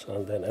pocket,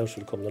 and then out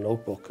would come the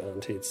notebook,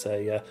 and he'd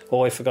say,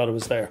 oh, I forgot it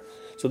was there.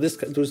 So there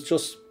was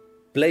just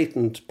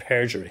blatant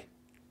perjury,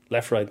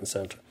 left, right and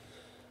centre,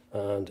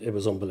 and it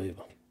was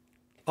unbelievable.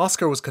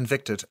 Oscar was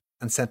convicted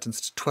and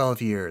sentenced to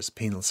 12 years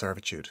penal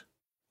servitude,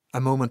 a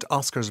moment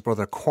Oscar's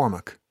brother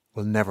Cormac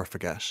will never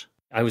forget.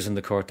 I was in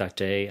the court that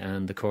day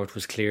and the court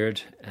was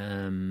cleared.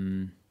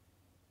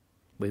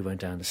 We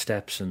went down the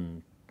steps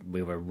and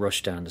we were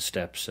rushed down the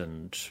steps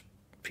and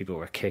people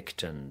were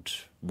kicked, and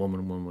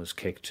one was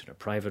kicked in her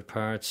private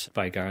parts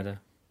by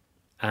Garda.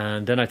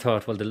 And then I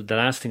thought, well, the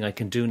last thing I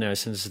can do now,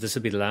 since this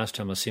will be the last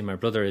time I'll see my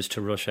brother, is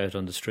to rush out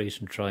on the street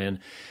and try and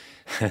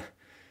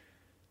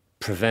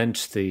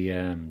prevent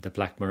the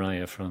Black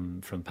Maria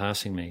from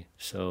passing me.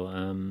 So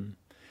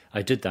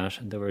I did that,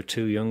 and there were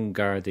two young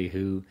Gardaí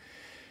who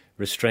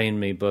restrained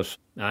me, but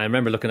I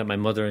remember looking at my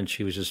mother and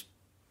she was just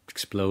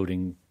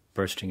exploding,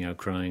 bursting out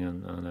crying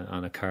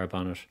on a car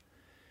bonnet.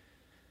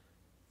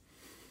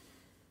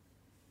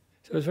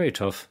 So it was very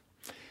tough.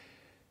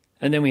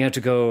 And then we had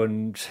to go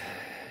and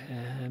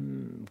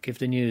give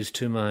the news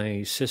to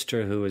my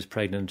sister, who was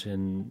pregnant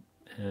in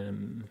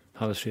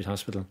Holles Street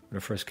Hospital,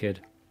 her first kid.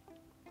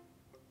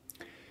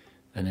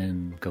 And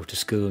then go to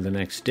school the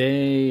next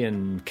day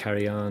and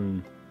carry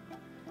on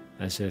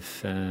as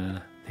if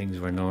things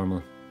were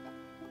normal.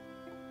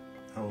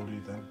 How old are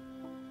you then?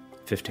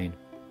 15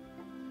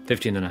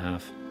 and a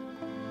half.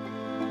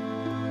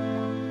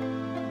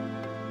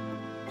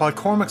 While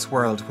Cormac's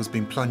world was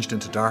being plunged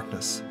into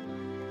darkness,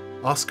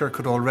 Oscar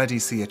could already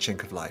see a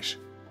chink of light.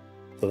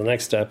 So the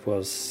next step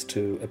was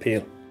to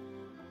appeal.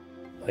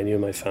 I knew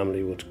my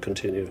family would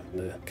continue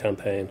the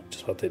campaign, which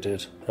is what they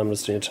did.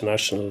 Amnesty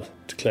International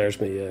declared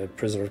me a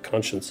prisoner of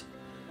conscience.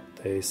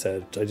 They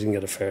said I didn't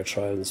get a fair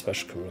trial in the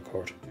Special Criminal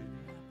Court.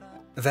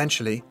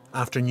 Eventually,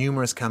 after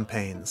numerous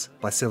campaigns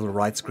by civil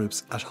rights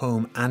groups at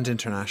home and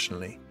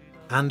internationally,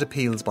 and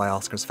appeals by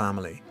Oscar's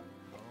family,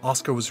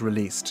 Oscar was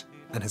released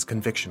and his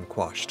conviction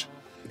quashed.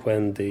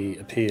 When the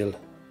appeal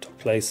took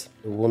place,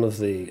 one of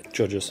the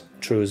judges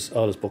threw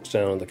all his books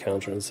down on the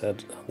counter and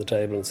said, on the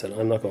table, and said,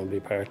 I'm not going to be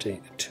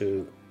party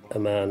to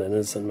an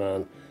innocent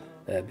man,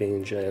 being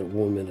in jail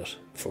 1 minute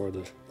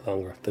further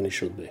longer than he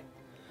should be.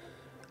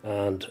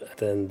 And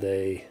then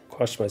they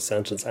quashed my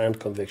sentence and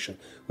conviction,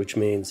 which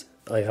means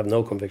I have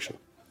no conviction.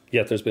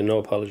 Yet there's been no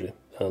apology,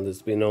 and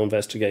there's been no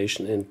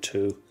investigation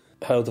into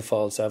how the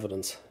false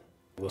evidence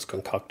was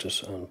concocted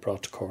and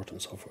brought to court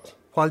and so forth.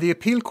 While the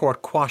appeal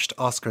court quashed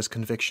Oscar's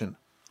conviction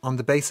on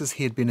the basis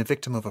he had been a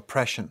victim of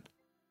oppression,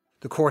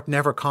 the court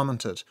never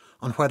commented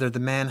on whether the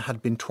men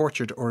had been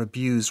tortured or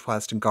abused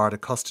whilst in Garda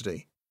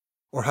custody,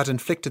 or had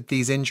inflicted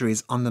these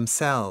injuries on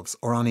themselves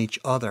or on each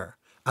other,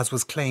 as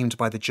was claimed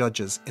by the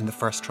judges in the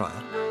first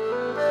trial.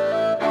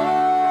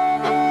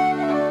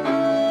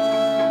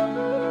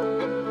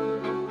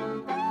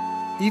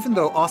 Even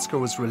though Oscar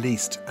was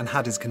released and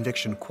had his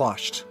conviction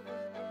quashed,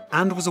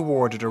 and was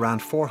awarded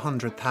around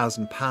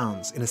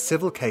 £400,000 in a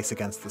civil case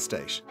against the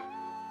state,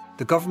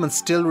 the government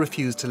still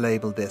refused to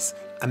label this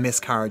a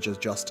miscarriage of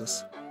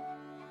justice.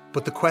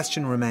 But the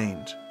question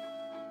remained,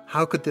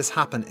 how could this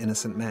happen,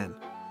 innocent men?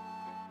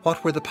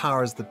 What were the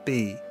powers that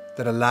be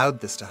that allowed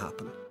this to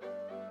happen?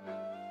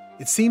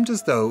 It seemed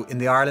as though in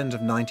the Ireland of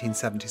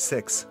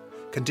 1976,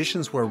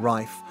 conditions were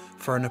rife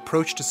for an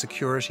approach to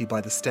security by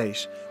the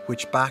state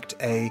which backed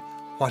a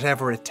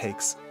whatever it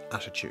takes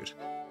attitude.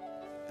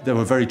 There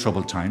were very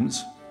troubled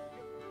times.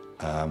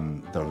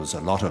 There was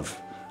a lot of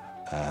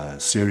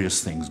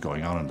serious things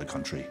going on in the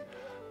country,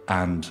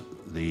 and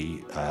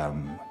the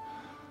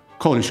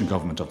coalition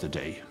government of the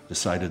day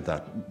decided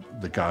that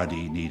the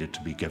Gardaí needed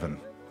to be given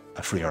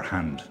a freer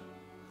hand.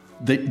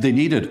 They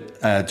needed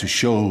to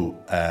show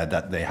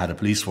that they had a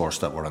police force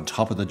that were on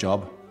top of the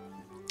job,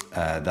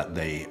 that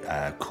they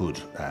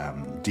could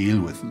deal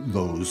with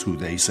those who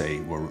they say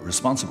were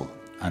responsible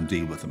and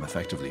deal with them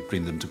effectively,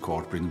 bring them to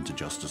court, bring them to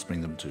justice,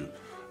 bring them to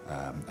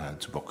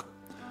book.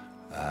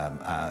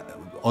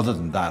 Other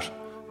than that,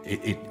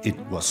 it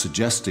was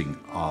suggesting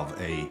of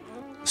a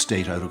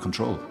state out of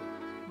control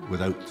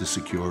without the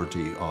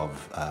security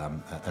of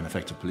an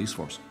effective police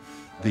force.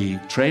 The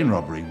train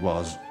robbery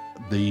was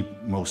the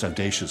most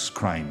audacious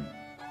crime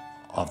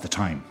of the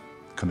time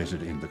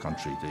committed in the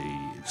country.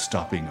 The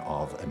stopping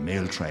of a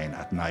mail train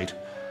at night,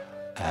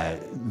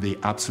 the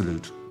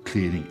absolute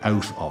cleaning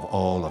out of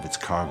all of its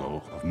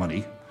cargo of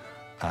money,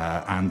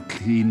 and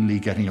cleanly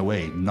getting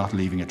away, not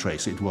leaving a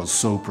trace. It was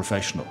so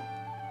professional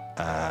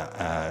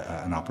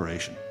an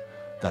operation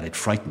that it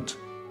frightened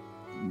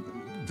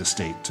the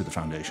state to the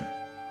foundation.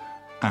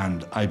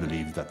 And I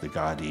believe that the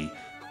Gardaí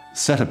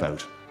set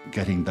about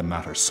getting the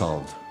matter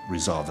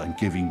resolved and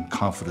giving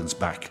confidence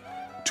back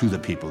to the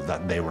people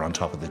that they were on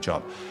top of the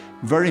job.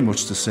 Very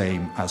much the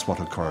same as what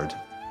occurred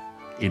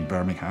in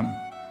Birmingham,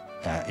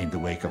 in the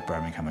wake of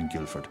Birmingham and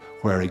Guildford,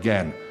 where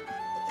again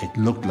it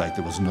looked like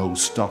there was no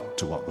stop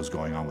to what was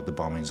going on with the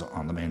bombings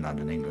on the mainland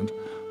in England,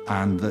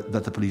 and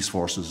that the police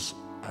forces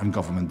and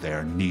government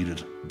there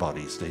needed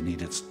bodies. They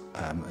needed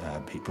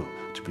people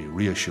to be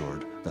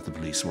reassured that the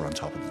police were on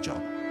top of the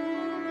job.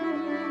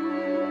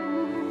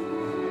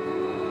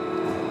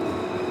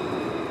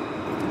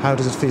 How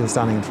does it feel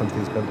standing in front of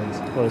these buildings?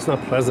 Well, it's not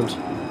pleasant.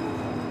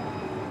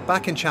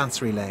 Back in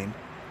Chancery Lane,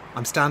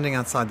 I'm standing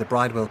outside the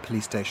Bridewell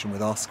police station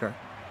with Oscar,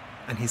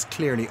 and he's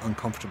clearly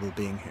uncomfortable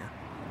being here.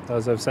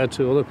 As I've said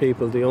to other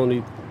people, the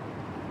only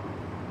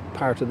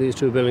part of these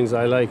two buildings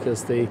I like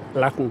is the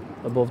Latin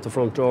above the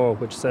front door,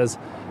 which says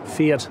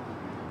Fiat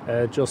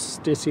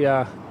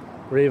Justitia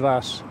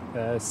Revat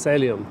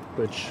Caelum,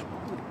 which,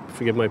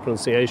 forgive my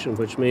pronunciation,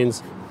 which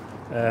means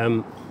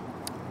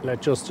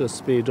let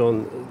justice be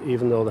done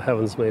even though the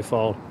heavens may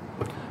fall.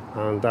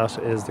 And that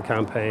is the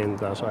campaign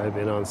that I have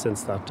been on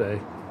since that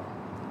day,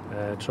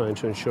 trying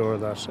to ensure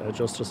that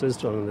justice is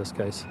done in this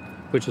case,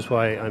 which is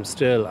why I'm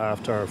still,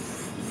 after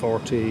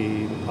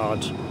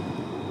 40-odd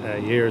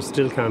years,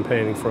 still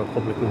campaigning for a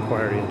public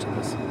inquiry into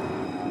this.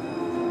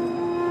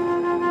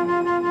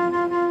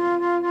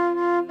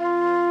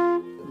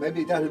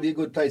 Maybe that would be a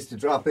good place to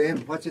drop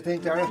in. What do you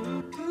think, Dara?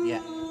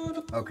 Yeah.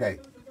 Okay.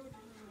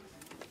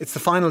 It's the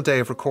final day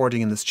of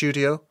recording in the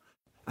studio,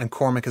 and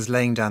Cormac is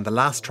laying down the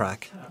last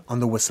track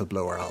on the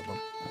Whistleblower album.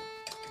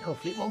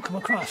 Hopefully it won't come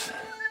across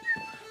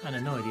and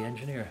annoy the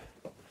engineer.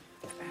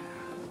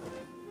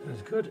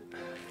 That's good.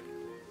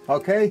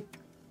 Okay.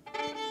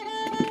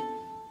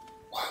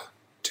 1,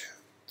 2,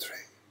 3,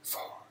 4.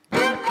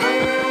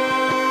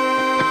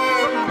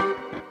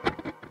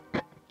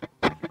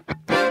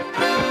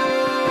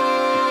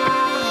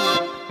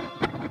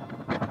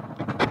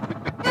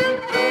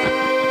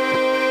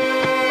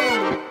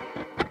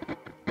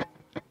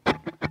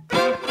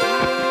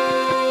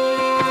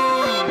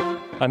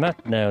 I'm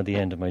at now the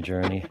end of my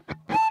journey.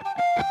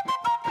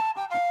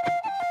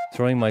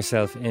 Throwing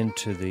myself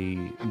into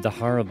the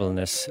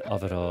horribleness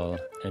of it all,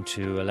 and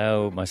to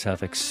allow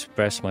myself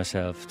express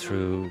myself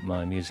through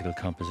my musical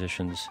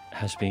compositions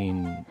has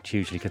been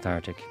hugely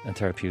cathartic and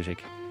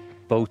therapeutic,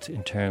 both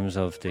in terms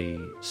of the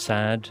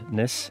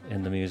sadness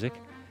in the music,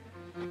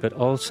 but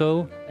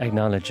also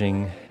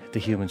acknowledging the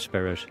human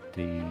spirit,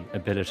 the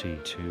ability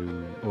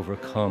to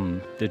overcome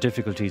the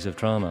difficulties of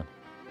trauma,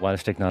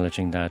 whilst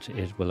acknowledging that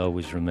it will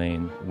always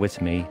remain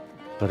with me,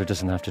 but it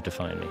doesn't have to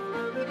define me.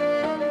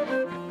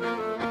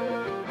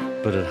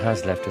 But it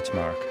has left its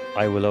mark.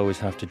 I will always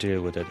have to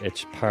deal with it.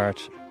 It's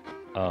part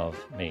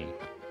of me.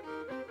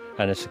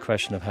 And it's a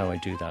question of how I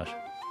do that.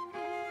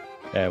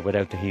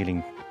 Without the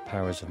healing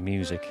powers of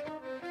music,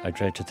 I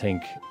dread to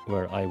think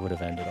where I would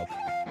have ended up.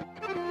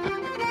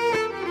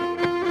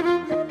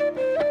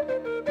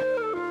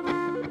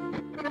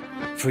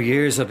 For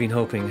years I've been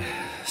hoping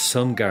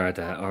some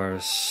Garda or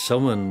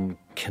someone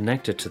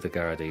connected to the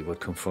Gardaí would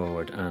come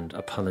forward and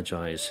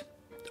apologise,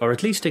 or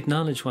at least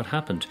acknowledge what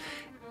happened,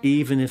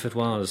 even if it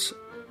was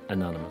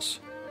anonymous.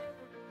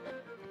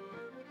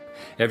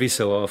 Every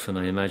so often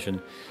I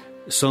imagine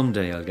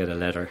someday I'll get a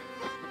letter.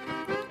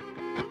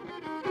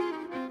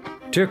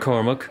 Dear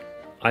Cormac,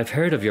 I've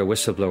heard of your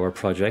whistleblower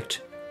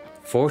project.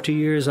 40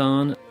 years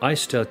on, I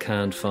still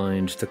can't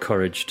find the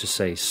courage to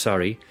say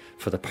sorry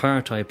for the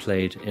part I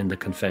played in the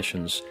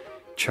confessions,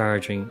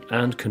 charging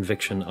and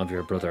conviction of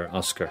your brother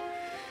Oscar.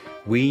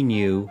 We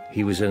knew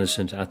he was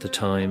innocent at the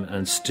time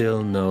and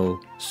still know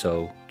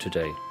so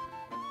today.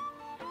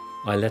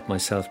 I let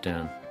myself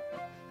down.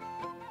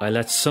 I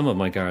let some of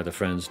my Garda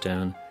friends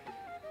down.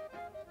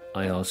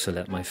 I also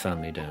let my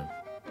family down.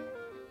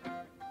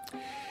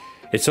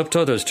 It's up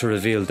to others to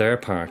reveal their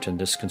part in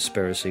this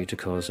conspiracy to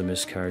cause a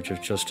miscarriage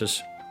of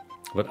justice.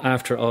 But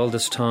after all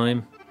this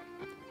time,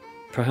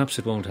 perhaps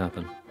it won't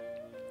happen.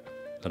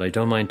 But I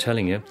don't mind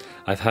telling you,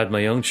 I've had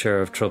my own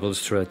share of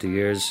troubles throughout the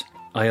years.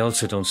 I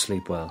also don't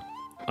sleep well.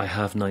 I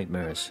have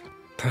nightmares.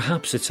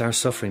 Perhaps it's our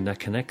suffering that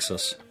connects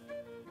us.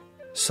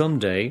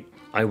 Someday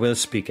I will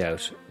speak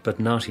out,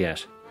 but not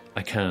yet.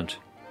 I can't.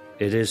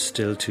 It is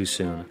still too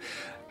soon.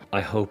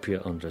 I hope you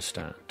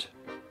understand.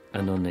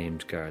 An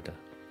unnamed Garda.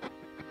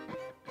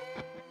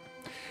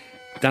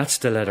 That's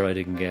the letter I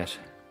didn't get.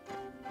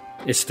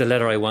 It's the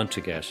letter I want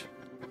to get.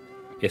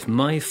 If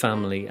my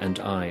family and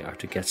I are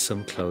to get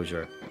some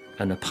closure,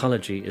 an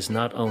apology is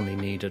not only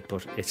needed,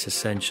 but it's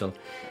essential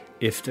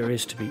if there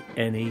is to be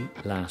any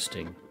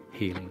lasting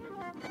healing.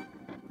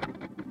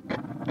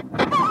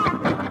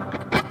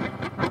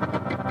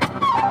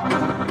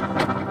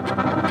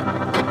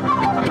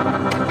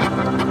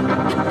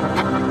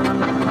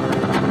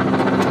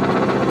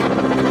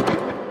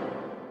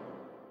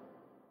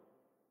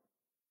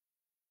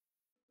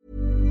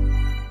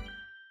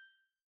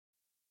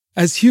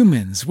 As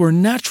humans, we're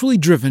naturally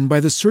driven by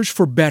the search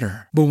for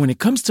better. But when it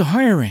comes to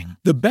hiring,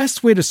 the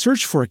best way to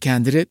search for a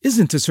candidate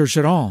isn't to search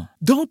at all.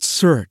 Don't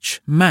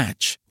search,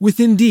 match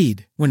with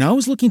Indeed. When I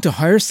was looking to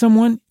hire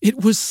someone,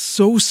 it was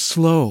so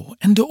slow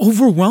and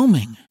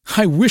overwhelming.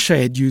 I wish I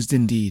had used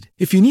Indeed.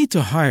 If you need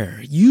to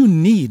hire, you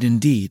need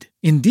Indeed.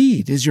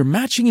 Indeed is your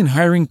matching and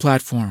hiring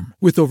platform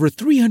with over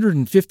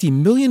 350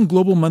 million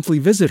global monthly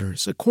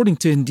visitors, according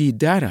to Indeed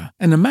data,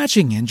 and a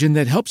matching engine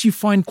that helps you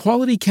find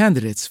quality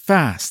candidates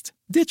fast.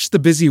 Ditch the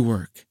busy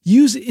work.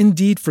 Use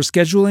Indeed for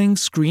scheduling,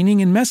 screening,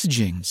 and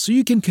messaging so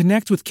you can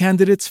connect with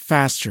candidates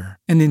faster.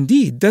 And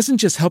Indeed doesn't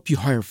just help you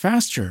hire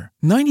faster.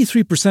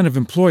 93% of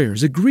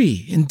employers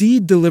agree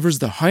Indeed delivers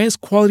the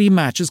highest quality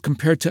matches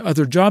compared to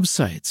other job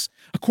sites,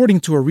 according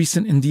to a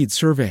recent Indeed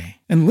survey.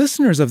 And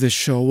listeners of this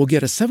show will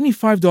get a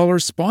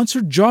 $75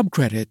 sponsored job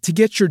credit to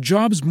get your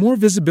jobs more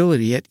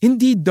visibility at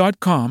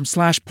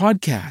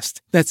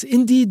Indeed.com/podcast. That's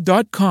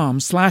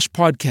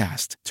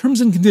Indeed.com/podcast.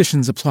 Terms and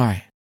conditions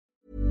apply.